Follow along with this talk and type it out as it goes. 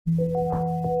And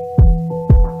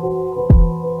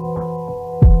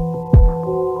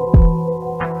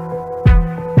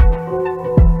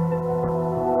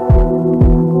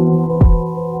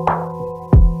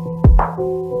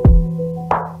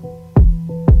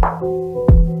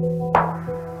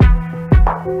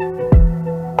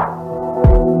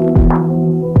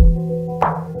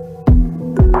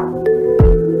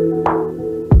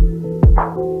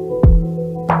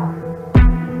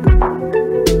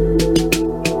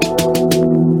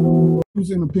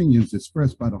opinions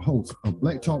expressed by the host of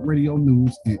Black Talk Radio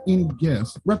News and any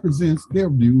guest represents their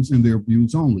views and their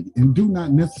views only, and do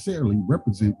not necessarily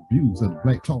represent the views of the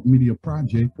Black Talk Media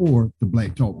Project or the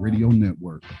Black Talk Radio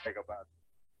Network.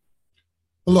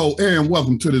 Hello and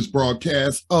welcome to this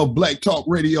broadcast of Black Talk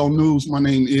Radio News. My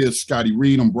name is Scotty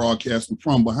Reed. I'm broadcasting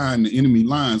from behind the enemy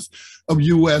lines of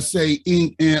USA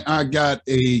Inc. And I got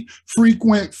a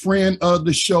frequent friend of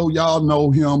the show. Y'all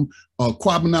know him,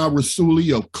 Kwabena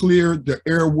Rasuli of Clear the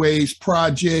Airways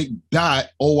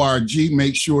Project.org.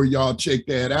 Make sure y'all check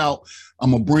that out. I'm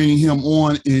going to bring him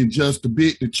on in just a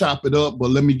bit to chop it up,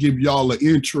 but let me give y'all an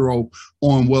intro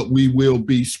on what we will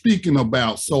be speaking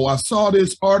about. So I saw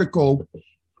this article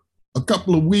a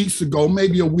couple of weeks ago,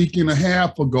 maybe a week and a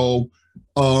half ago,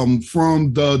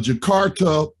 from the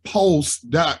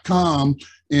JakartaPost.com,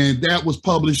 and that was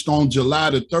published on July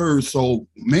the 3rd. So,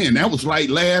 man, that was like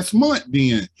last month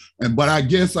then. But I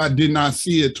guess I did not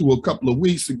see it till a couple of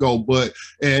weeks ago. But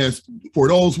as for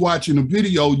those watching the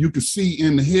video, you can see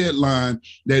in the headline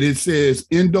that it says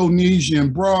Indonesian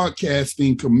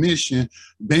Broadcasting Commission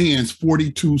bans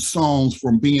 42 songs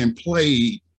from being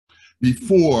played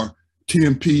before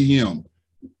 10 p.m.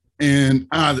 And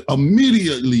I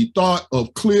immediately thought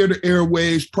of Clear the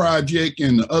Airways Project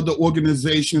and the other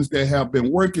organizations that have been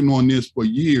working on this for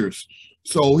years.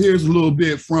 So here's a little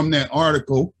bit from that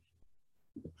article.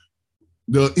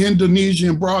 The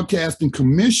Indonesian Broadcasting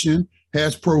Commission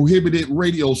has prohibited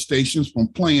radio stations from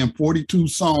playing 42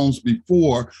 songs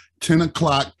before 10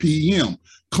 o'clock p.m.,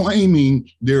 claiming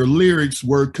their lyrics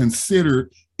were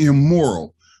considered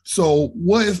immoral. So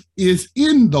what is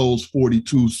in those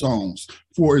 42 songs?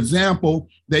 For example,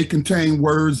 they contain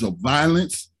words of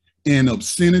violence and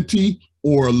obscenity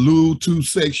or allude to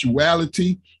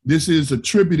sexuality. This is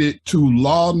attributed to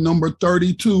law number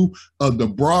 32 of the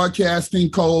Broadcasting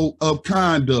Code of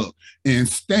Conduct and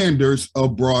Standards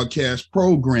of Broadcast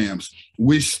Programs,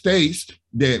 which states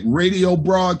that radio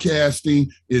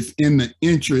broadcasting is in the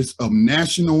interest of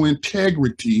national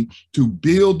integrity to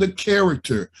build the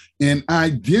character and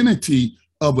identity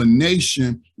of a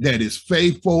nation that is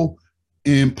faithful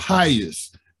and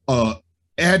pious.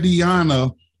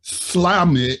 Adiana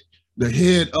Slamet, the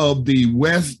head of the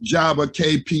West Java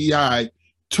KPI,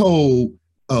 told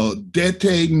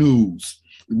Detik News.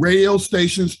 Radio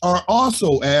stations are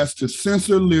also asked to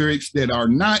censor lyrics that are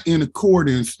not in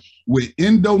accordance with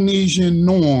Indonesian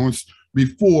norms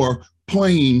before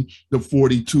playing the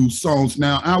 42 songs.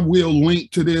 Now, I will link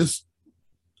to this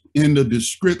in the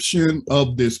description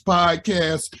of this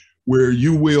podcast, where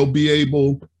you will be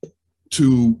able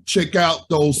to check out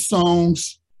those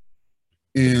songs.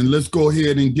 And let's go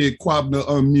ahead and get Kwabena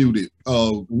unmuted.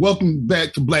 Welcome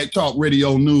back to Black Talk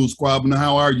Radio News, Kwabena.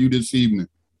 How are you this evening?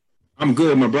 I'm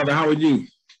good, my brother. How are you?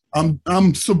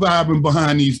 I'm surviving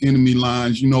behind these enemy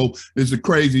lines. You know, it's a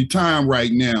crazy time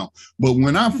right now. But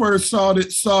when I first saw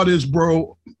this,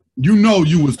 bro, you know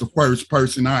you was the first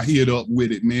person I hit up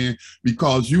with it, man,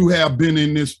 because you have been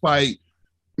in this fight.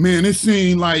 Man, it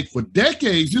seemed like for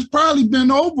decades. It's probably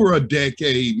been over a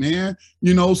decade, man,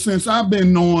 you know, since I've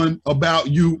been knowing about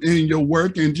you and your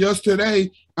work. And just today,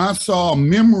 I saw a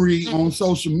memory on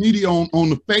social media on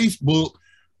the Facebook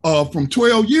from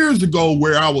 12 years ago,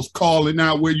 where I was calling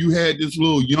out, where you had this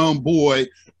little young boy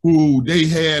who they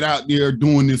had out there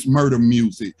doing this murder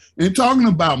music and talking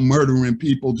about murdering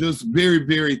people, just very,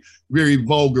 very, very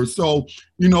vulgar. So,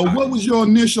 you know, what was your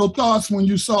initial thoughts when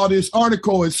you saw this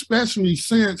article, especially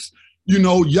since, you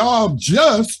know, y'all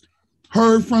just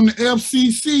heard from the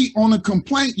FCC on a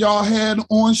complaint y'all had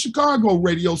on Chicago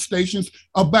radio stations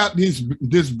about this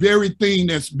very thing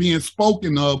that's being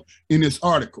spoken of in this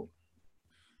article?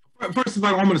 First of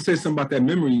all, I'm going to say something about that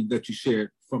memory that you shared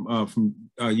from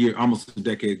a year, almost a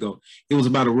decade ago. It was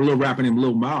about a little rapper named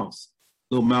Lil Mouse.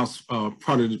 Lil Mouse,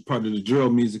 part of the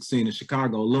drill music scene in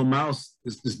Chicago. Lil Mouse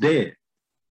is dead.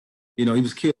 You know, he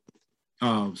was killed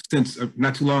since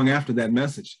not too long after that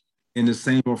message in the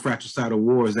same old fratricidal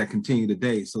wars that continue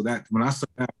today. So that when I saw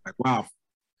that, I was like, wow.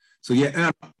 So yeah.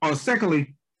 And,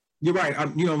 secondly, you're right.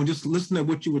 You know, just listening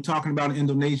to what you were talking about in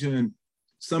Indonesia and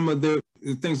some of the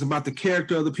things about the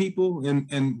character of the people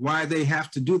and why they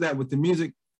have to do that with the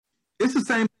music. It's the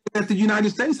same thing that the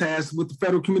United States has with the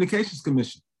Federal Communications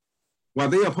Commission. While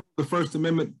they uphold the First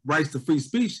Amendment rights to free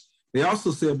speech, they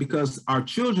also said because our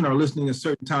children are listening at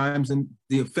certain times and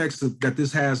the effects that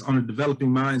this has on the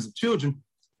developing minds of children,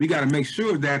 we got to make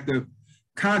sure that the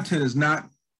content is not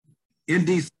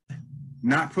indecent,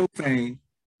 not profane,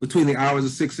 between the hours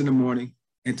of 6 in the morning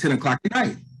and 10 o'clock at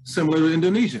night, similar to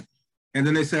Indonesia. And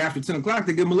then they say after 10 o'clock,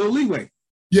 they give them a little leeway.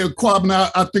 Yeah,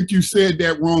 Kwabena, I think you said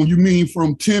that wrong. You mean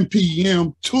from 10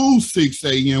 p.m. to 6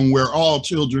 a.m. where all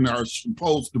children are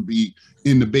supposed to be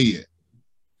in the bed.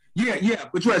 Yeah,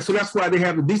 but you're right. So that's why they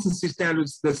have the decency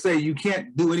standards that say you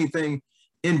can't do anything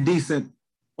indecent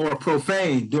or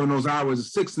profane during those hours of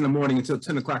 6 in the morning until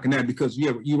 10 o'clock at night, because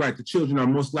you're right, the children are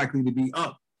most likely to be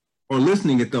up or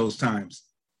listening at those times.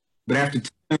 But after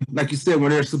 10, like you said,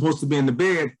 when they're supposed to be in the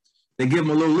bed, they give them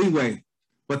a little leeway.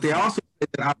 But they also say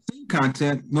that obscene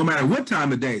content, no matter what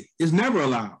time of day, is never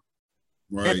allowed.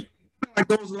 Right. And that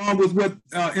goes along with what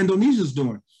Indonesia's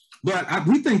doing. But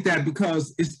we think that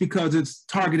because it's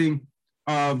targeting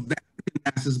the African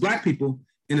masses, Black people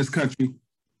in this country,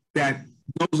 that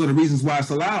those are the reasons why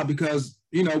it's allowed, because,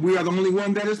 we are the only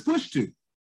one that is pushed to.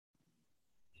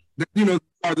 That,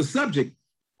 are the subject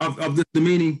of this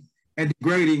demeaning and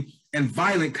degrading and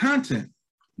violent content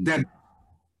that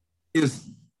is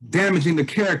damaging the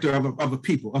character of a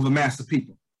people, of a mass of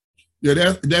people.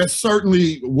 Yeah, that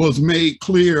certainly was made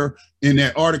clear in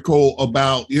that article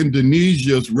about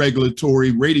Indonesia's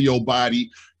regulatory radio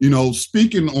body,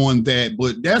 speaking on that.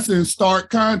 But that's in stark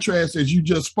contrast, as you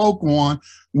just spoke on,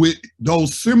 with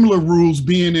those similar rules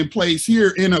being in place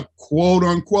here in a quote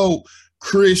unquote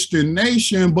Christian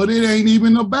nation, but it ain't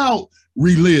even about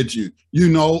religion.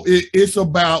 It's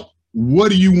about, what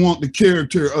do you want the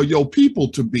character of your people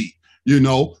to be?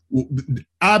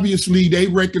 Obviously they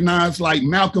recognize, like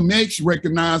Malcolm X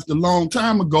recognized a long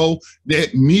time ago,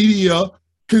 that media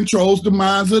controls the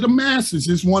minds of the masses.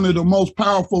 It's one of the most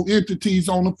powerful entities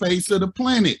on the face of the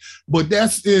planet. But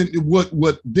that's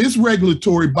what this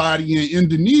regulatory body in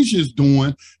Indonesia is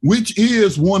doing, which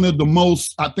is one of the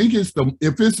most, I think if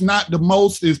it's not the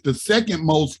most, it's the second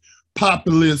most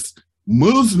populous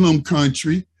Muslim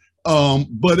country.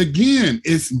 But again,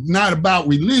 it's not about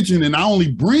religion, and I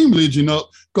only bring religion up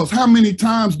because how many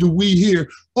times do we hear,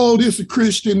 oh, this is a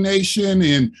Christian nation,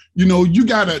 and you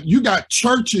got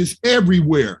churches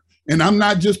everywhere. And I'm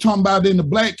not just talking about in the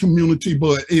Black community,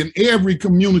 but in every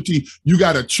community, you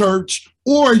got a church,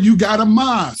 or you got a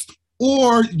mosque,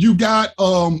 or you got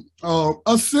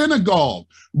a synagogue.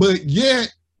 But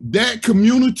yet that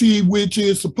community, which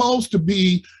is supposed to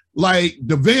be like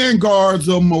the vanguards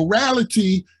of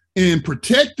morality and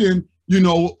protecting,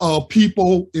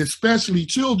 people, especially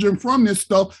children, from this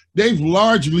stuff, they've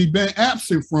largely been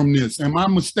absent from this. Am I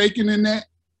mistaken in that?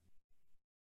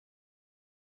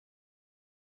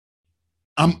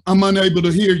 I'm unable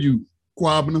to hear you,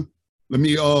 Kwabena. Let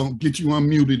me get you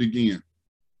unmuted again.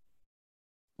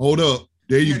 Hold up.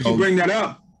 There you go. You bring that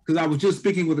up because I was just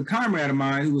speaking with a comrade of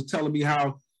mine who was telling me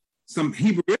how some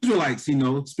Hebrew Israelites,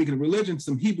 speaking of religion,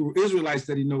 some Hebrew Israelites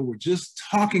that were just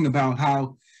talking about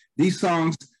how these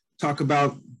songs talk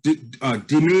about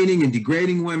demeaning and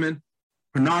degrading women,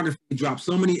 pornography, drop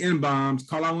so many N-bombs,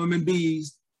 call our women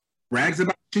bees, brags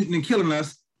about shooting and killing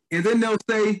us, and then they'll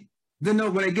say, when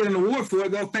they get an award for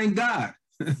it, they'll thank God,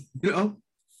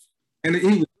 And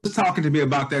he was talking to me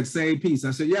about that same piece.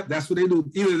 I said, yep, that's what they do.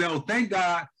 Either they'll thank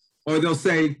God or they'll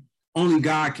say, only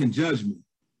God can judge me.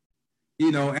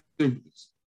 After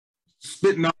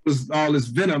spitting all this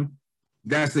venom,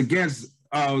 that's against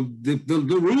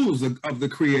the rules of the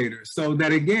Creator. So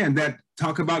that, again, that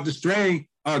talk about destroying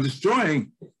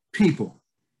people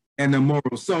and the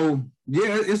morals. So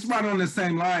yeah, it's right on the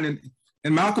same line.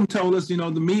 And Malcolm told us, the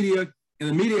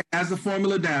media has the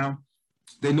formula down.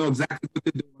 They know exactly what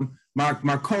they're doing.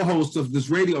 My co-host of this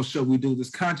radio show we do, this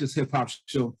conscious hip hop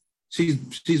show,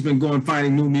 she's been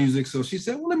finding new music. So she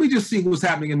said, well, let me just see what's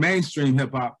happening in mainstream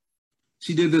hip hop.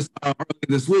 She did this earlier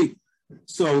this week.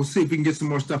 So see if we can get some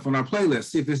more stuff on our playlist,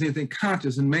 see if there's anything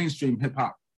conscious in mainstream hip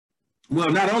hop.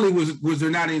 Well, not only was there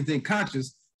not anything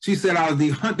conscious, she said out of the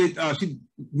 100, she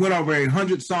went over a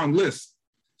 100-song list.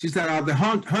 She said out of the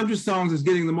 100 songs that's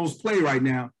getting the most play right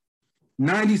now,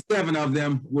 97 of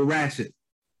them were ratchet.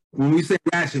 When we say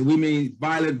ratchet, we mean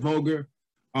violent, vulgar,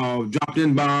 dropped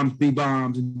in bombs,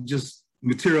 B-bombs, and just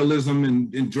materialism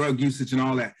and drug usage and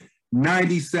all that.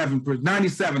 97 of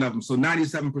them, so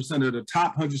 97% of the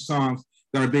top 100 songs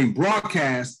that are being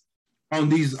broadcast on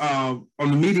these on the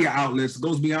media outlets,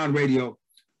 goes beyond radio,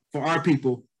 for our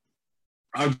people,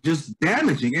 are just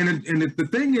damaging. And the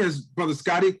thing is, Brother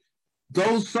Scotty,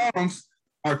 those songs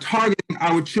are targeting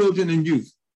our children and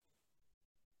youth.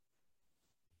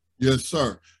 Yes,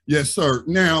 sir. Yes, sir.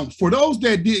 Now, for those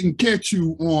that didn't catch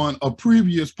you on a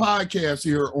previous podcast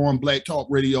here on Black Talk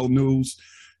Radio News,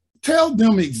 tell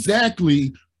them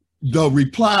exactly the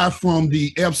reply from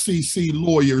the FCC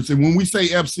lawyers. And when we say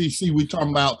FCC, we're talking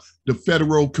about the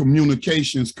Federal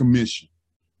Communications Commission.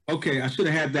 Okay, I should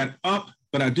have had that up,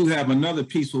 but I do have another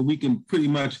piece where I can pretty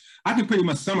much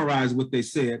summarize what they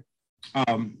said.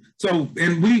 And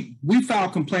we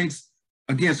filed complaints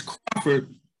against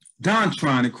Crawford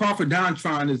Dontron, and Crawford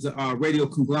Dontron is a radio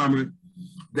conglomerate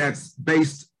that's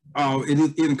based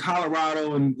in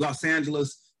Colorado and Los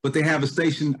Angeles, but they have a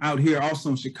station out here also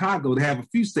in Chicago. They have a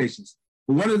few stations,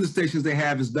 but one of the stations they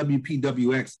have is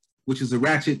WPWX, which is a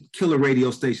ratchet killer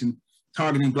radio station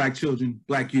targeting Black children,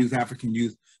 Black youth, African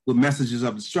youth, with messages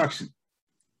of destruction.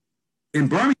 In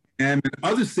Birmingham and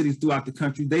other cities throughout the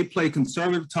country, they play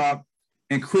conservative talk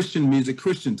and Christian music,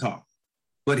 Christian talk.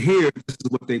 But here, this is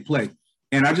what they play.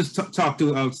 And I just talked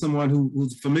to someone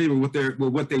who's familiar with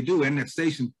what they do in that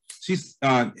station. She says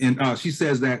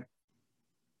that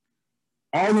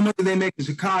all the money they make in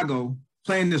Chicago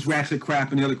playing this ratchet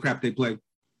crap and the other crap they play,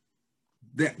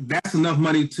 that's enough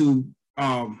money to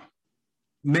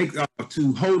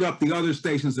to hold up the other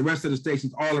stations, the rest of the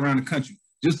stations all around the country.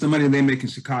 Just the money they make in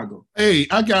Chicago. Hey,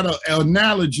 I got an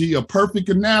analogy, a perfect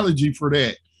analogy for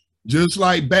that. Just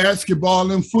like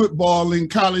basketball and football and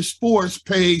college sports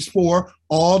pays for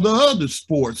all the other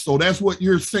sports. So that's what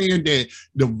you're saying, that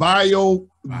the vile,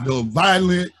 the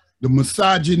violent, the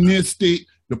misogynistic,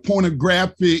 the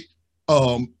pornographic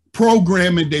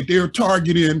programming that they're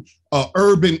targeting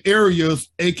urban areas,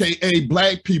 AKA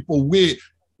Black people, with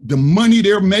the money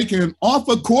they're making off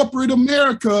of corporate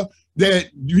America, that,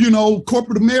 you know,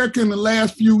 corporate America in the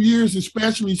last few years,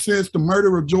 especially since the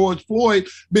murder of George Floyd,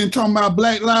 been talking about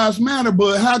Black Lives Matter.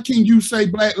 But how can you say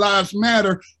Black Lives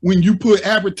Matter when you put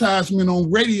advertisement on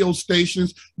radio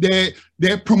stations that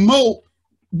promote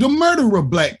the murder of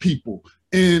Black people?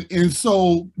 And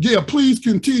so, yeah, please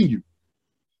continue.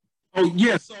 Oh,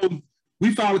 yeah. So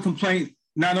we filed a complaint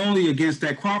not only against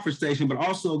that Crawford station, but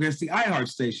also against the iHeart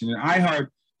station. And iHeart,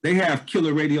 they have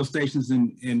killer radio stations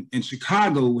in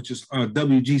Chicago, which is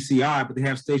WGCI, but they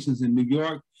have stations in New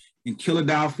York, in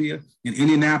Philadelphia, in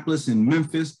Indianapolis, in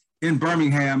Memphis, in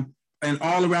Birmingham, and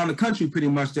all around the country pretty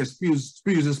much, that spews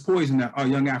this poison at our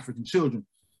young African children.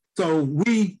 So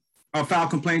we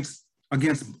filed complaints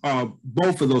against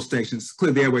both of those stations.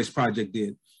 Clear the Airways Project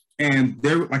did. And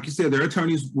like you said, their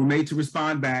attorneys were made to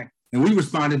respond back, and we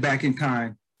responded back in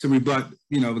kind to rebut,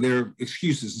 their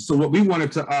excuses. So what we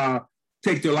wanted to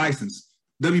take their license.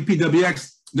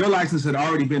 WPWX, their license had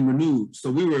already been renewed. So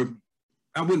we were,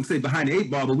 I wouldn't say behind the 8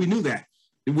 ball, but we knew that.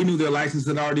 We knew their license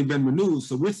had already been renewed.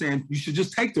 So we're saying you should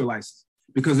just take their license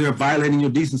because they're violating your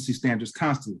decency standards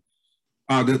constantly.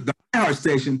 The iHeart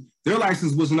station, their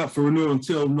license wasn't up for renewal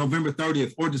until November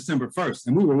 30th or December 1st.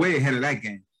 And we were way ahead of that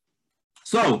game.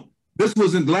 So this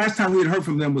wasn't, the last time we had heard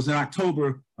from them was in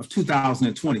October of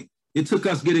 2020. It took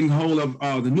us getting hold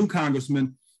of the new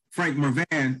congressman, Frank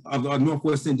Mervan of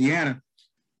Northwest Indiana,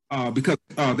 because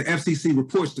the FCC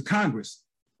reports to Congress.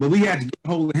 But we had to get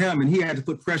hold of him, and he had to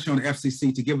put pressure on the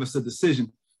FCC to give us a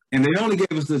decision. And they only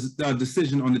gave us this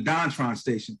decision on the Dontron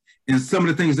station. And some of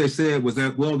the things they said was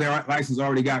that, well, their license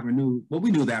already got renewed. Well,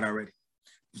 we knew that already.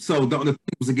 So the thing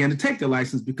was, again, to take their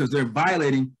license because they're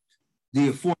violating the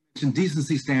aforementioned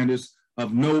decency standards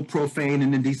of no profane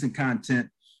and indecent content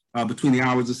between the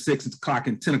hours of 6 o'clock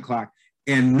and 10 o'clock,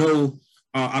 and no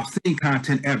obscene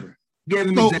content ever. But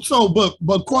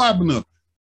Kwabena,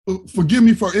 forgive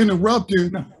me for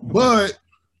interrupting, but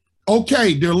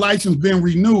okay, their license been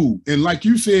renewed, and like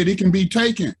you said, it can be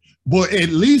taken. But at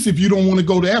least if you don't want to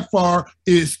go that far,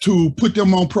 is to put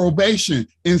them on probation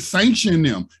and sanction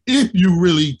them if you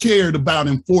really cared about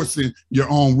enforcing your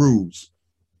own rules.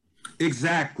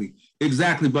 Exactly,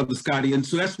 Brother Scotty. And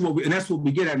so that's what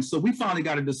we get at. And so we finally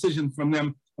got a decision from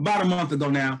them about a month ago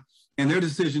now. And their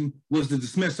decision was to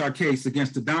dismiss our case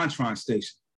against the Dontron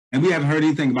station. And we haven't heard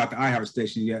anything about the iHeart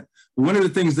station yet. But one of the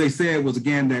things they said was,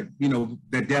 again, that,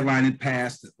 that deadline had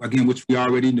passed, again, which we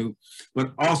already knew,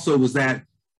 but also was that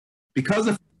because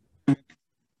of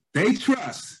they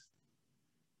trust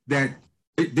that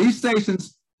these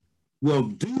stations will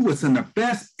do what's in the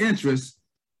best interest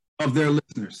of their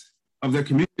listeners, of their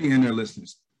community and their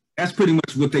listeners. That's pretty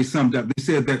much what they summed up. They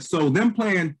said that, so them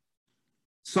playing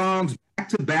songs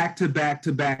back to back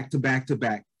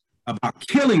about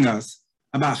killing us,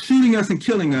 about shooting us and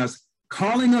killing us,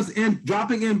 calling us in,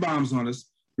 dropping N-bombs on us,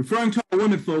 referring to our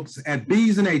women folks at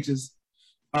B's and H's,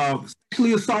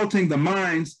 sexually assaulting the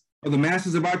minds of the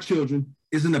masses of our children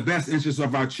is in the best interest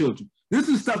of our children. This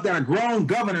is stuff that a grown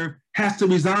governor has to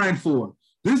resign for.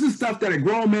 This is stuff that a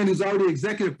grown man who's already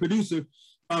executive producer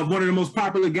of one of the most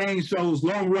popular game shows,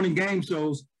 long-running game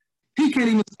shows, he can't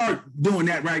even start doing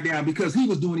that right now because he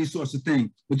was doing these sorts of things.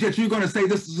 But yet you're going to say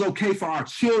this is okay for our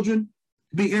children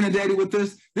to be inundated with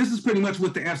this? This is pretty much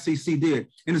what the FCC did.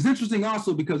 And it's interesting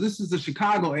also because this is the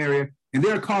Chicago area, and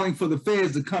they're calling for the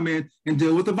feds to come in and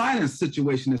deal with the violence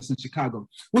situation that's in Chicago.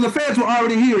 Well, the feds were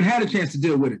already here and had a chance to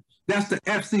deal with it. That's the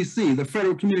FCC, the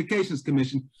Federal Communications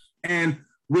Commission. And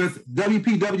with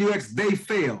WPWX, they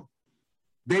failed.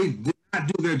 They did not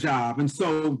do their job. And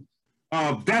so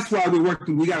that's why we're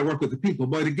working. We got to work with the people.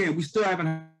 But again, we still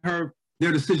haven't heard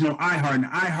their decision on iHeart. And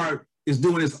iHeart is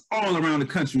doing this all around the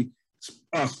country,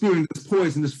 spewing this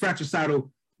poison, this fratricidal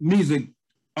music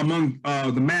among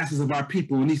the masses of our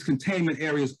people in these containment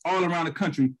areas all around the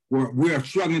country where we are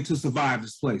struggling to survive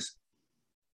this place.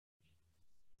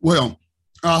 Well,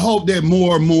 I hope that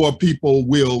more and more people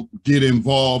will get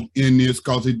involved in this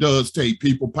because it does take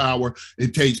people power.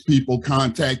 It takes people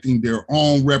contacting their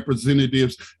own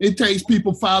representatives. It takes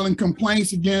people filing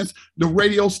complaints against the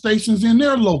radio stations in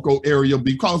their local area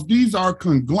because these are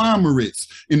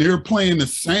conglomerates and they're playing the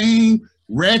same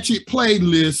ratchet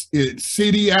playlist in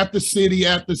city after city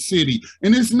after city.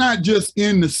 And it's not just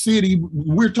in the city.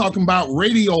 We're talking about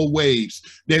radio waves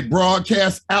that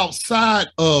broadcast outside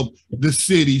of the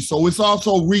city. So it's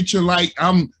also reaching, like,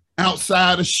 I'm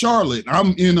outside of Charlotte.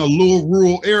 I'm in a little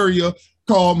rural area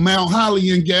called Mount Holly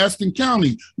in Gaston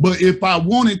County. But if I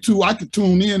wanted to, I could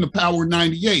tune in to Power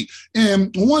 98.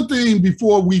 And one thing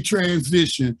before we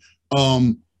transition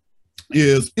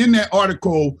is in that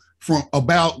article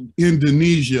about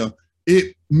Indonesia,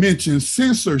 it mentions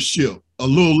censorship a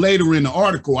little later in the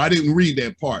article. I didn't read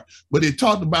that part, but it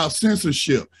talked about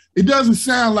censorship. It doesn't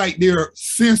sound like they're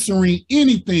censoring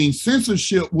anything.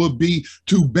 Censorship would be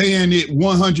to ban it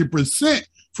 100%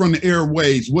 from the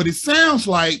airwaves. What it sounds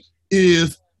like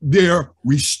is they're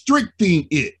restricting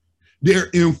it.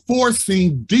 They're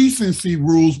enforcing decency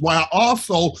rules while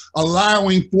also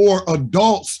allowing for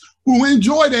adults who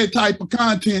enjoy that type of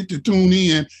content to tune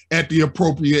in at the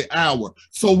appropriate hour.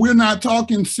 So we're not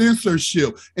talking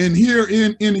censorship. And here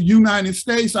in the United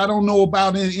States, I don't know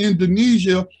about in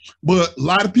Indonesia, but a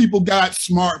lot of people got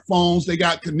smartphones. They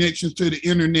got connections to the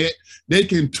internet. They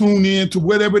can tune in to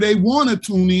whatever they want to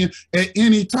tune in at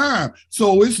any time.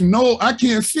 So I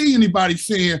can't see anybody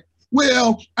saying,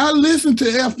 well, I listen to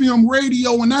FM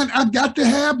radio and I got to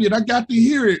have it. I got to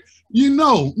hear it.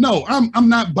 No, I'm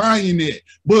not buying it.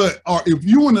 But if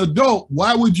you're an adult,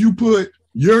 why would you put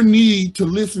your need to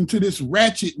listen to this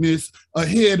ratchetness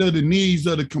ahead of the needs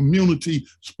of the community,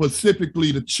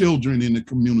 specifically the children in the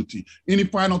community? Any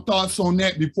final thoughts on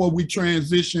that before we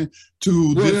transition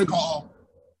to this call?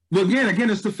 Well, again,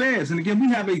 it's the feds. And again, we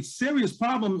have a serious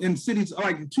problem in cities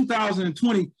like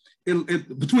 2020,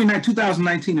 between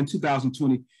 2019 and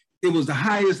 2020, it was the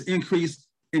highest increase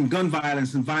in gun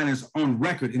violence and violence on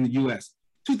record in the U.S.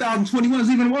 2021 is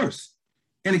even worse.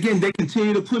 And again, they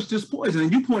continue to push this poison.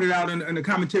 And you pointed out in the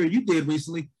commentary you did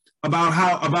recently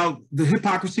about the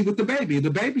hypocrisy with DaBaby.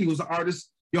 DaBaby was an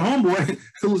artist, your homeboy,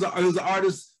 who was an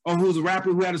artist or who was a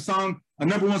rapper who had a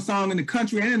 #1 song in the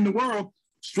country and in the world,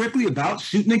 strictly about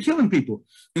shooting and killing people.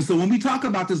 And so when we talk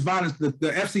about this violence,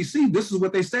 the FCC, this is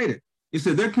what they stated. It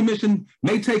said their commission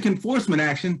may take enforcement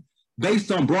action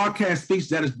based on broadcast speech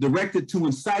that is directed to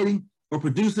inciting or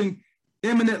producing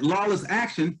imminent lawless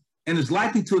action and is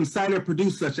likely to incite or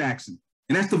produce such action.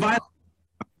 And that's the violence.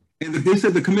 And they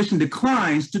said the commission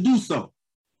declines to do so.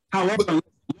 However, a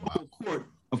local court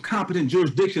of competent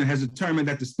jurisdiction has determined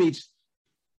that the speech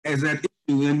as that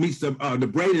issue and meets the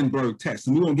Bradenburg test.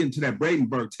 And we won't get into that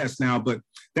Bradenburg test now, but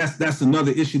that's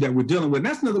another issue that we're dealing with. And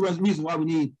that's another reason why we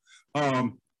need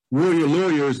warrior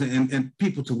lawyers and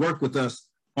people to work with us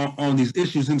on these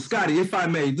issues. And Scotty, if I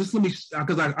may, just let me,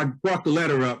 because I brought the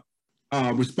letter up,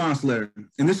 response letter,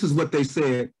 and this is what they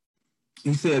said.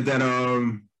 He said that,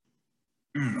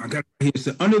 he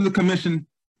said, under the commission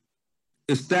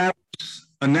established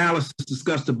analysis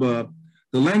discussed above,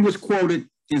 the language quoted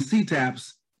in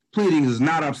CTAP's pleadings is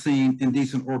not obscene,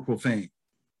 indecent, or profane.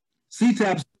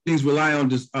 CTAP's pleadings rely on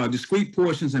discrete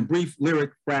portions and brief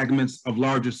lyric fragments of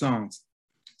larger songs.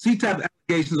 CTAP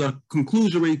allegations are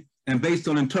conclusory and based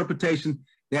on interpretation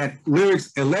that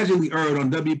lyrics allegedly aired on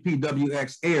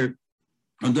WPWX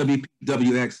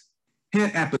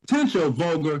hint at potential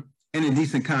vulgar and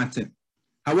indecent content.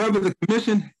 However, the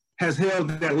commission has held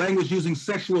that language using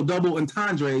sexual double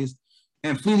entendres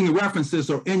and fleeting references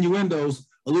or innuendos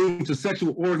alluding to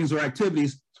sexual organs or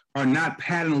activities are not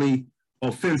patently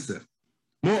offensive.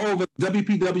 Moreover,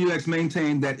 WPWX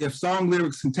maintained that if song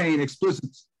lyrics contain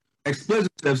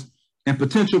explicitives and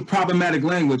potential problematic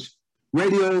language,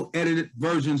 radio edited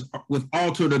versions with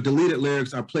altered or deleted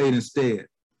lyrics are played instead.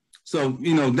 So,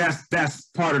 you know, that's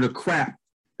part of the crap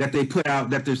that they put out,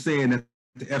 that they're saying that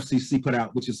the FCC put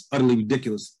out, which is utterly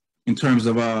ridiculous in terms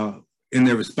of in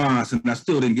their response. And I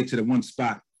still didn't get to the one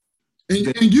spot.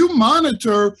 And you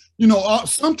monitor, you know,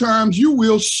 sometimes you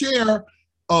will share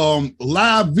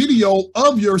live video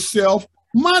of yourself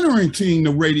monitoring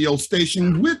the radio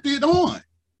station with it on.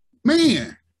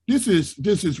 Man, this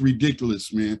is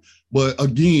ridiculous, man. But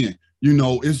again, you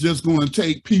know, it's just going to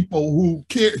take people who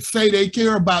say they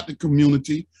care about the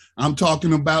community. I'm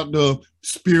talking about the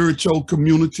spiritual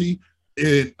community.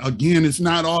 And again, it's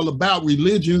not all about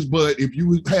religions, but if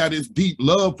you have this deep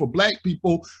love for Black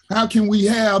people, how can we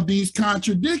have these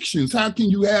contradictions? How can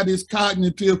you have this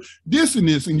cognitive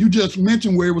dissonance? And you just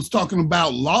mentioned where it was talking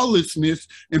about lawlessness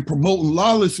and promoting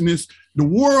lawlessness. The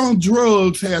war on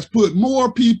drugs has put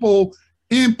more people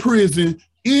in prison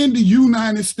in the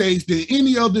United States than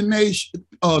any other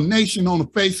nation on the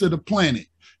face of the planet.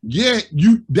 Yet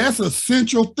that's a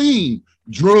central theme.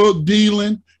 Drug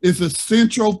dealing is a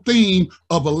central theme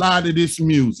of a lot of this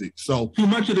music. So too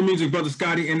much of the music, Brother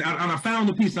Scotty, and I found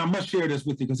the piece, and I must share this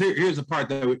with you, because here's a part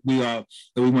that we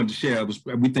wanted to share.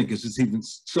 We think it's just even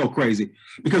so crazy,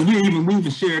 because we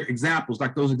even shared examples,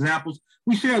 like those examples.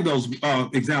 We shared those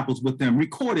examples with them,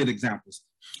 recorded examples.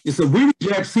 It said, we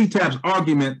reject CTAP's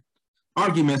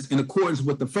arguments in accordance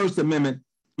with the First Amendment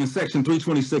in Section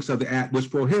 326 of the Act,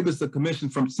 which prohibits the Commission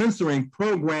from censoring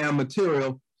program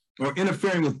material or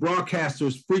interfering with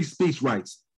broadcasters' free speech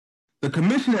rights. The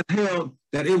Commission has held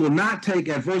that it will not take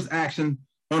adverse action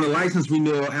on a license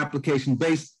renewal application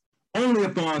based only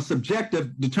upon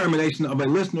subjective determination of a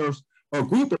listener or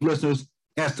group of listeners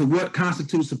as to what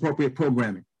constitutes appropriate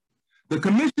programming. The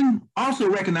Commission also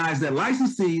recognized that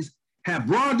licensees have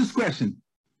broad discretion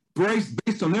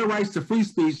based on their rights to free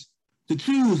speech to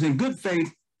choose in good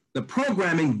faith the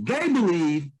programming they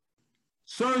believe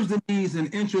serves the needs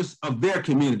and interests of their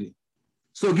community.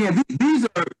 So again, these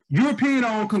are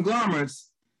European-owned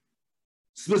conglomerates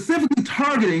specifically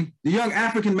targeting the young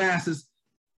African masses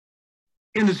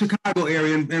in the Chicago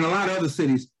area and a lot of other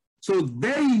cities. So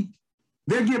they're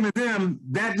giving them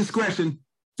that discretion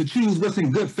to choose what's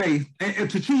in good faith, and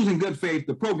to choose in good faith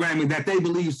the programming that they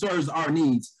believe serves our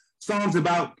needs. Songs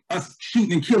about us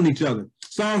shooting and killing each other.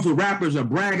 Songs where rappers are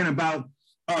bragging about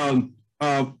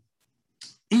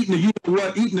eating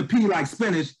the pea like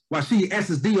spinach while she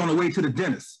SSD on the way to the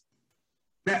dentist.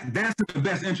 That's in the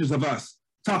best interest of us.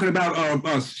 Talking about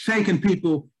shanking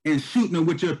people and shooting them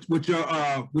with your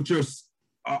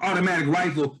automatic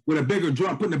rifle with a bigger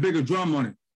drum, putting a bigger drum on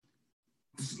it.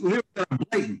 Lyrics that are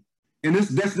blatant, and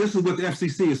this is what the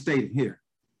FCC is stating here.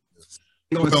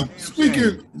 Well,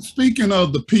 speaking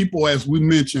of the people, as we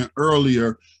mentioned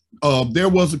earlier, there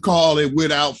was a call that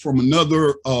went out from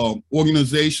another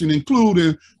organization,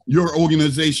 including your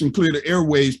organization, Clear the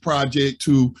Airways Project,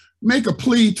 to make a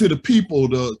plea to the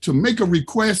people, to make a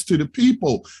request to the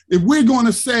people. If we're going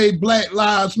to say Black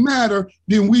Lives Matter,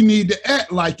 then we need to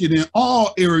act like it in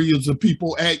all areas of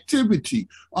people activity.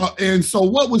 And so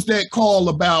what was that call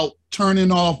about,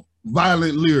 turning off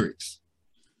violent lyrics?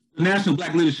 The National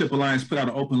Black Leadership Alliance put out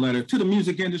an open letter to the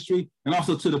music industry and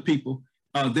also to the people.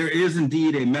 There is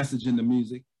indeed a message in the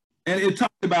music. And it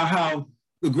talked about how,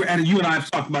 and you and I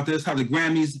have talked about this, how the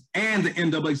Grammys and the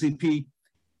NAACP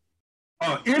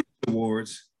Image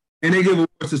Awards, and they give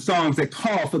awards to songs that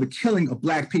call for the killing of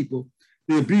Black people,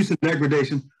 the abuse and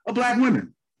degradation of Black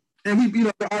women. And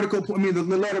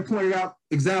the letter pointed out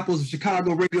examples of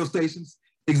Chicago radio stations,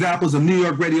 examples of New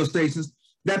York radio stations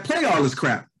that play all this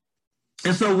crap.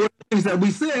 And so one of the things that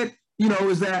we said,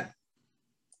 is that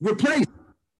replace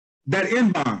that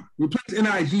N-bomb, replace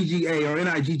N-I-G-G-A or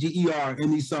N-I-G-G-E-R in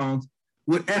these songs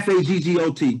with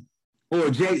F-A-G-G-O-T or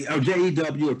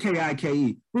J-E-W or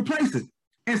K-I-K-E. Replace it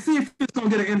and see if it's going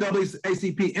to get an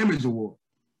NAACP Image Award.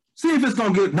 See if it's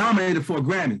going to get nominated for a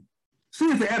Grammy. See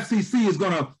if the FCC is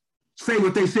going to say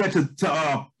what they said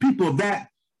to people of that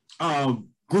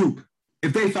group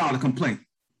if they filed a complaint.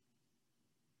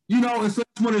 And so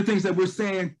that's one of the things that we're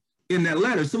saying in that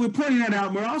letter. So we're pointing that out.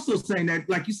 And we're also saying that,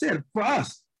 like you said, for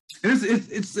us, and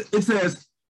it says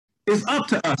it's up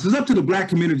to us. It's up to the Black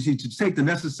community to take the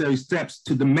necessary steps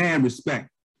to demand respect.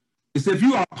 It's if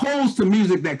you are opposed to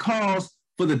music that calls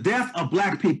for the death of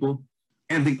Black people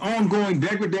and the ongoing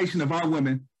degradation of our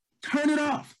women, turn it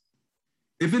off.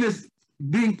 If it is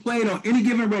being played on any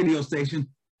given radio station,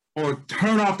 or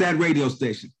turn off that radio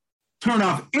station. Turn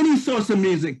off any source of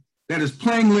music that is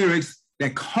playing lyrics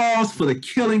that calls for the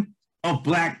killing of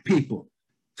Black people.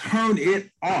 Turn it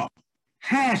off.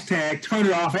 Hashtag turn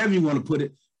it off, however you want to put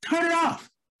it. Turn it off.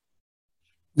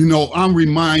 You know, I'm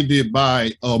reminded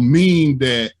by a meme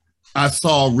that I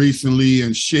saw recently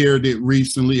and shared it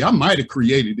recently. I might have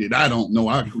created it. I don't know.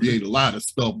 I create a lot of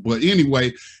stuff. But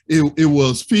anyway, it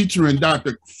was featuring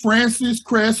Dr. Frances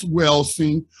Cress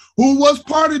Welsing, who was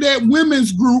part of that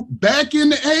women's group back in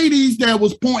the 80s that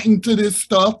was pointing to this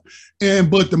stuff.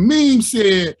 But the meme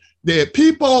said that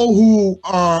people who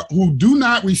do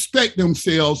not respect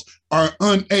themselves are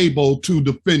unable to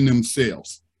defend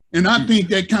themselves. And I think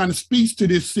that kind of speaks to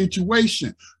this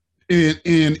situation.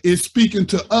 And it's speaking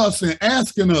to us and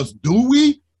asking us, do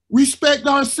we respect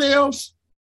ourselves?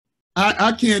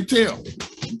 I can't tell.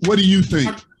 What do you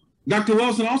think? Dr.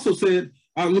 Welsing also said,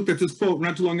 I looked at this quote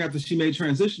not too long after she made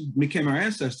transition, became our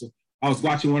ancestor. I was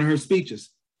watching one of her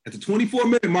speeches. At the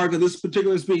 24-minute mark of this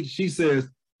particular speech, she says,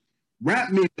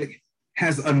 rap music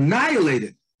has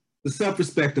annihilated the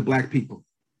self-respect of Black people.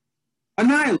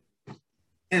 Annihilated.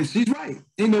 And she's right.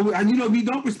 You know, you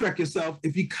don't respect yourself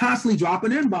if you're constantly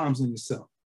dropping N-bombs on yourself.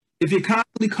 If you're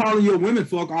constantly calling your women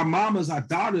folk, our mamas, our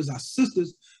daughters, our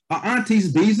sisters, our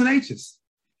aunties, B's and H's.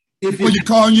 If you're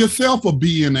calling yourself a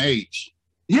B and H.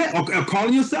 Yeah, or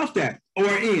calling yourself that, or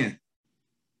N.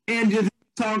 And you're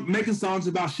making songs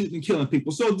about shooting and killing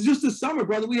people. So just this summer,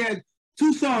 brother, we had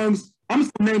 2 songs. I'm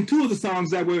just gonna name 2 of the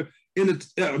songs that were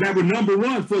that were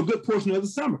 #1 for a good portion of the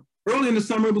summer. Early in the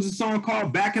summer, it was a song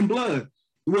called Back in Blood,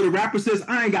 where the rapper says,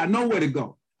 I ain't got nowhere to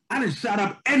go. I done shot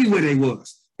up everywhere they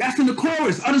was. That's in the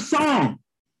chorus of the song.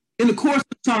 In the chorus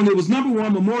of the song, it was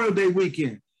 #1 Memorial Day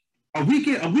weekend. A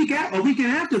weekend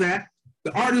after that,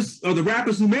 the artist or the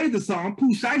rappers who made the song,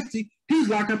 Pooh Shiesty, he's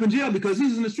locked up in jail because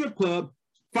he's in a strip club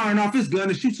firing off his gun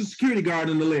and shoots a security guard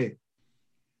in the leg.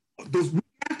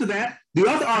 After that, the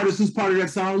other artist who's part of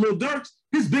that song, Lil Durk,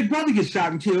 his big brother gets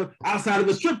shot and killed outside of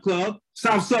a strip club,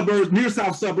 near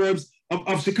south suburbs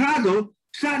of Chicago,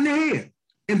 shot in the head.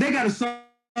 And they got a song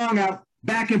out,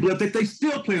 Back in Blood, that they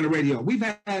still play on the radio. We've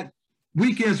had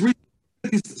weekends,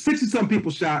 60-some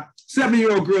people shot,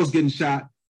 70-year-old girls getting shot,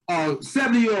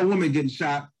 70-year-old women getting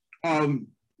shot,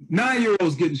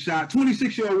 9-year-olds getting shot,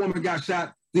 26-year-old woman got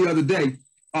shot the other day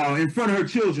in front of her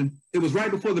children. It was right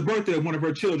before the birthday of one of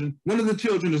her children. One of the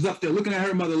children is up there looking at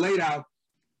her mother laid out,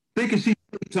 thinking she's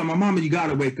telling my mama, you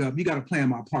gotta wake up, you gotta plan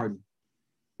my party.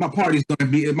 My party's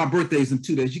gonna be, my birthday's in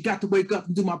 2 days. You got to wake up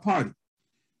and do my party.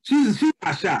 She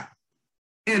got shot.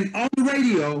 And on the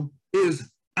radio is,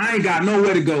 I ain't got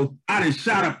nowhere to go. I done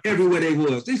shot up everywhere they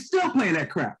was. They still playing that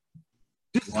crap.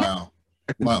 Wow.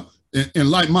 Wow. And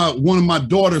like one of my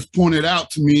daughters pointed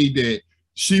out to me that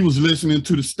she was listening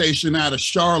to the station out of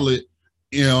Charlotte,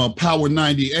 Power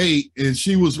 98, and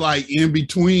she was like, in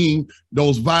between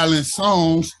those violent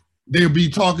songs, they'll be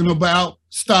talking about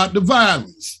stop the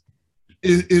violence.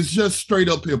 It's just straight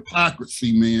up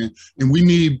hypocrisy, man. And we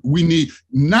need,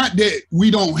 not that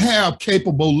we don't have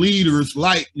capable leaders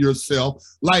like yourself,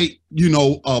 like,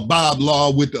 Bob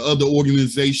Law with the other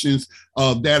organizations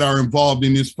that are involved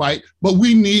in this fight, but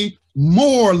we need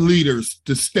more leaders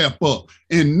to step up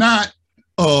and not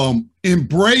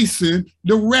embracing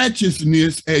the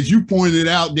righteousness, as you pointed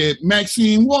out, that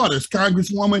Maxine Waters,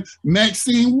 Congresswoman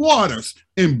Maxine Waters,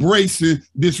 embracing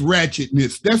this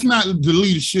ratchetness. That's not the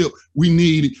leadership we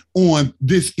need on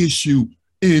this issue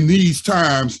in these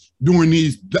times,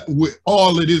 with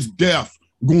all of this death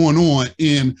going on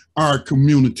in our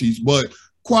communities. But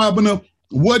Kwabena,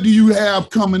 what do you have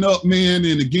coming up, man?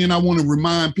 And again, I want to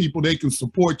remind people they can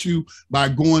support you by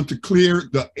going to Clear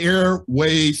the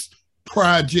Airways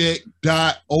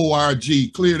Project.org,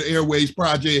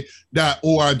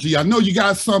 cleartheairwaysproject.org. I know you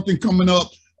got something coming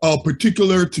up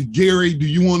particular to Gary. Do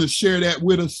you want to share that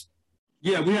with us?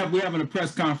 Yeah, we're having a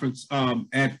press conference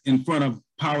in front of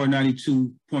Power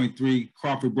 92.3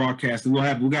 Crawford Broadcasting.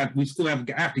 We still have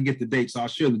to get the date, so I'll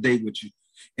share the date with you.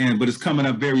 But it's coming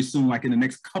up very soon, like in the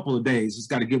next couple of days. Just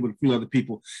got to get with a few other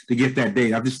people to get that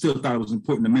date. I just still thought it was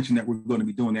important to mention that we're going to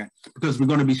be doing that because we're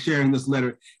going to be sharing this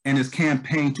letter and this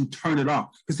campaign to turn it off.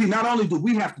 Because see, not only do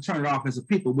we have to turn it off as a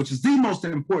people, which is the most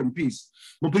important piece,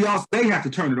 but they have to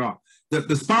turn it off.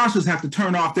 The sponsors have to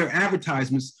turn off their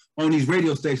advertisements on these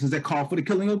radio stations that call for the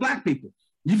killing of Black people.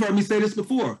 You've heard me say this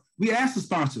before. We asked the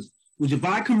sponsors, would you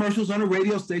buy commercials on a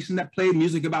radio station that play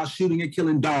music about shooting and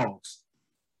killing dogs?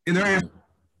 And they're asking,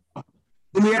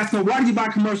 when we ask them, why do you buy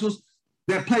commercials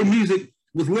that play music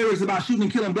with lyrics about shooting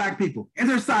and killing Black people? And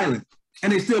they're silent,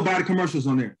 and they still buy the commercials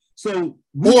on there. So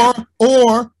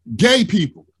or gay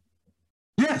people.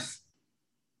 Yes.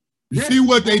 You see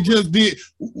what they just did,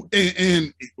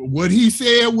 and what he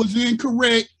said was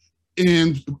incorrect.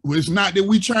 And it's not that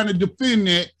we trying to defend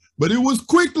that, But it was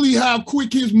quickly how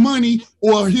quick his money,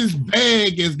 or his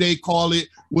bag, as they call it,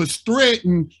 was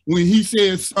threatened when he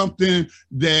said something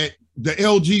that the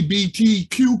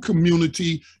LGBTQ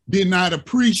community did not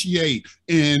appreciate.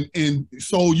 And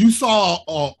so you saw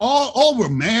all over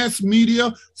mass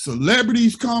media,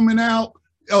 celebrities coming out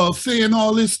saying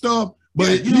all this stuff.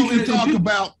 But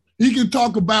he can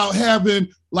talk about having,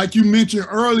 like you mentioned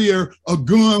earlier, a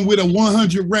gun with a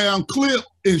 100-round clip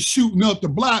and shooting up the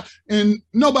block, and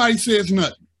nobody says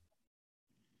nothing.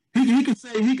 He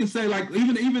can say like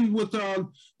even with the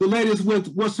latest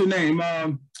with what's her name,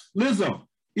 Lizzo.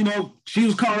 You know, she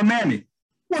was called a mammy.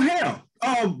 Well, hell,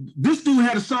 this dude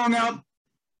had a song out,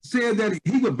 said that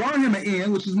he would burn him an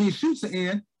end, which means shoots an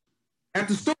end, at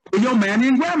the store where your mammy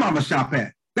and grandmama shop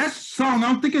at. That song,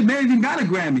 I don't think it may have even got a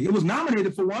Grammy. It was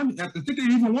nominated for one. I think it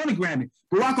even won a Grammy.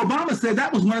 Barack Obama said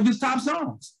that was one of his top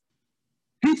songs.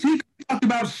 He talked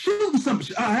about shooting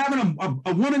having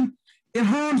a woman in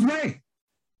harm's way.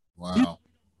 Wow.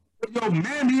 Your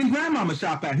mammy and grandmama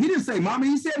shop at. He didn't say mommy,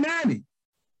 he said mammy.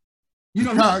 You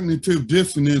know, cognitive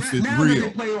dissonance is now real. They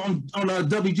play on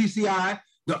WGCI,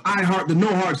 the iHeart, the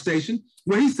No Heart station,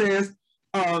 where he says,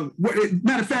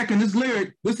 matter of fact, in this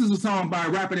lyric, this is a song by a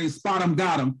rapper named Spot 'em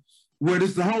Got 'em, where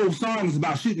the whole song is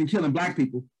about shooting and killing black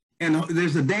people. And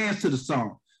there's a dance to the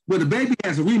song where the baby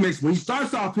has a remix where he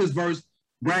starts off his verse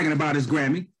bragging about his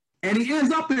Grammy, and he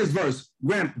ends up his verse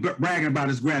bragging about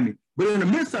his Grammy. But in the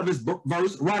midst of his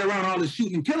verse, right around all the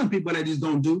shooting and killing people that he's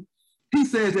gonna do, he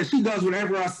says that she does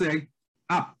whatever I say.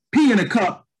 I pee in a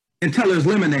cup and tell her it's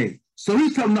lemonade. So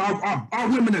he's telling our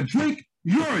women to drink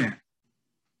urine.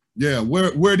 Yeah,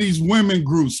 where these women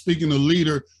groups, speaking of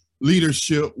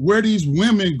leadership, where these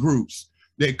women groups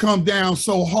that come down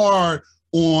so hard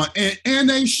on, and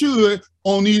they should,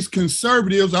 on these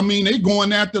conservatives. I mean, they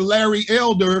going after Larry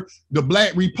Elder, the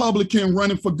black Republican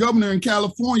running for governor in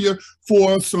California,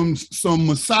 for some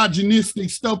misogynistic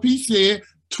stuff he said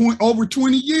over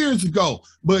 20 years ago.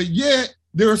 But yet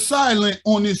they're silent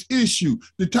on this issue.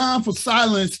 The time for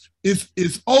silence is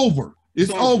over.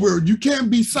 It's over. You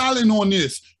can't be silent on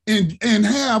this and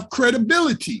have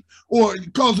credibility. Or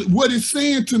because what it's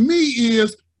saying to me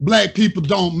is black people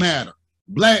don't matter.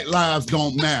 Black lives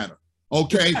don't matter.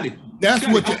 Okay? That's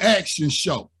what the actions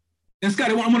show. And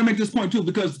Scotty, I want to make this point too,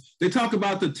 because they talk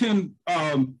about the 10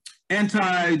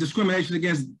 anti-discrimination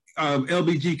against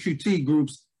LGBTQ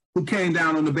groups who came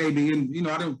down on the baby. And, you know,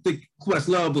 I don't think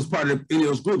Questlove was part of any of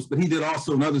those groups, but he did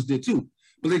also, and others did too.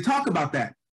 But they talk about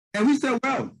that. And we said,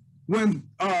 well, when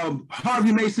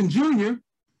Harvey Mason Jr.,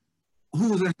 who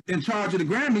was in charge of the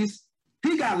Grammys,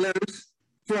 he got letters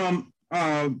from,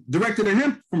 directed at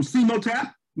him from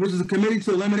CMOTAP, which is a committee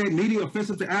to eliminate media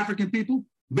offensive to African people,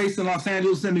 based in Los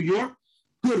Angeles and New York.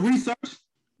 Hood Research,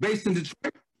 based in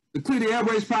Detroit. The Clear the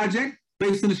Airways Project,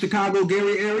 based in the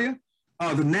Chicago-Gary area.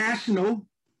 The National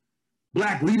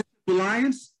Black Leadership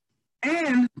Alliance,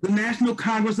 and the National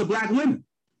Congress of Black Women.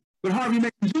 But Harvey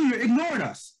Mason Jr. ignored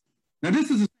us. Now,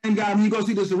 this is the same guy, when you go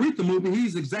see this Aretha movie,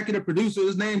 he's executive producer,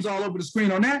 his name's all over the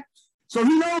screen on that. So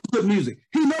he knows good music.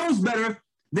 He knows better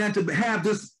than to have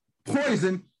this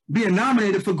poison being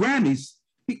nominated for Grammys.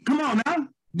 Come on now,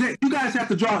 you guys have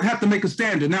to make a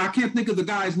standard. Now, I can't think of the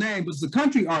guy's name, but it's a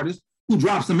country artist who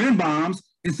dropped some N-bombs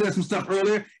and said some stuff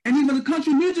earlier, and even the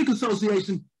Country Music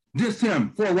Association dissed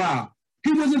him for a while.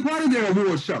 He wasn't part of their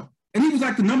award show, and he was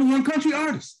like the #1 country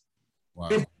artist. Wow.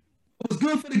 If it was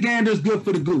good for the gander, it's good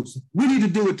for the goose. We need to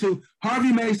do it too.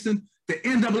 Harvey Mason, the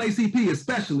NAACP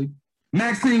especially,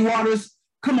 Maxine Waters,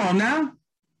 come on now.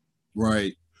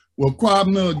 Right. Well,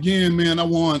 Kwabena, again, man, I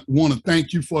want to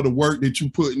thank you for the work that you're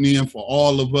putting in for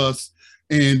all of us.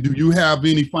 And do you have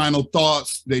any final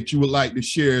thoughts that you would like to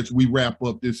share as we wrap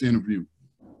up this interview?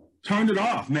 Turn it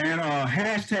off, man.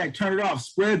 Hashtag turn it off.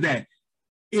 Spread that.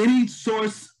 Any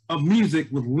source of music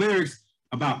with lyrics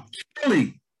about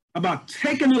killing, about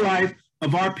taking the life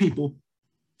of our people,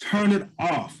 turn it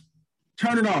off.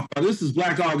 Turn it off. This is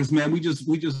Black August, man. We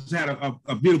just had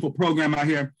a beautiful program out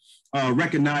here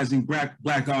recognizing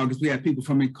Black August. We had people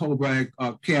from Cobra,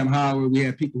 Cam Howard. We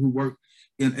had people who work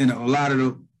in a lot of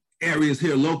the areas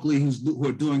here locally who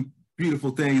are doing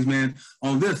beautiful things, man.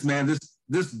 On this, man, the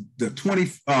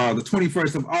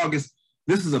 21st of August.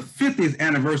 This is the 50th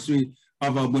anniversary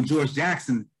of when George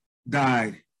Jackson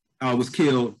died, was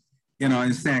killed,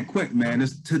 in San Quentin, man.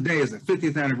 Today is the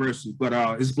 50th anniversary, but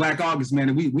it's Black August, man,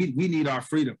 and we need our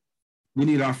freedom. We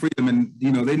need our freedom, and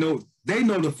they know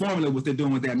the formula what they're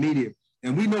doing with that media,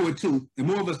 and we know it too, and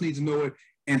more of us need to know it,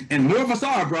 and more of us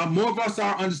are, bro. More of us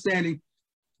are understanding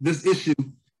this issue,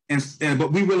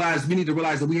 but we need to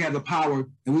realize that we have the power,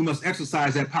 and we must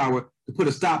exercise that power to put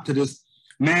a stop to this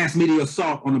mass media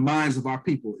assault on the minds of our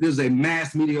people. It is a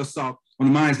mass media assault on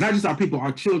the minds, not just our people,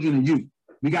 our children and youth.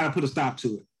 We got to put a stop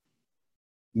to it.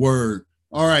 Word.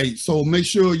 All right. So make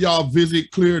sure y'all visit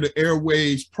Clear the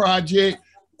Airways Project.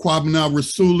 Kwabena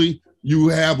Rasuli, you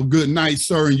have a good night,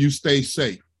 sir, and you stay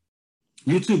safe.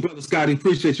 You too, Brother Scotty.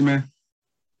 Appreciate you, man.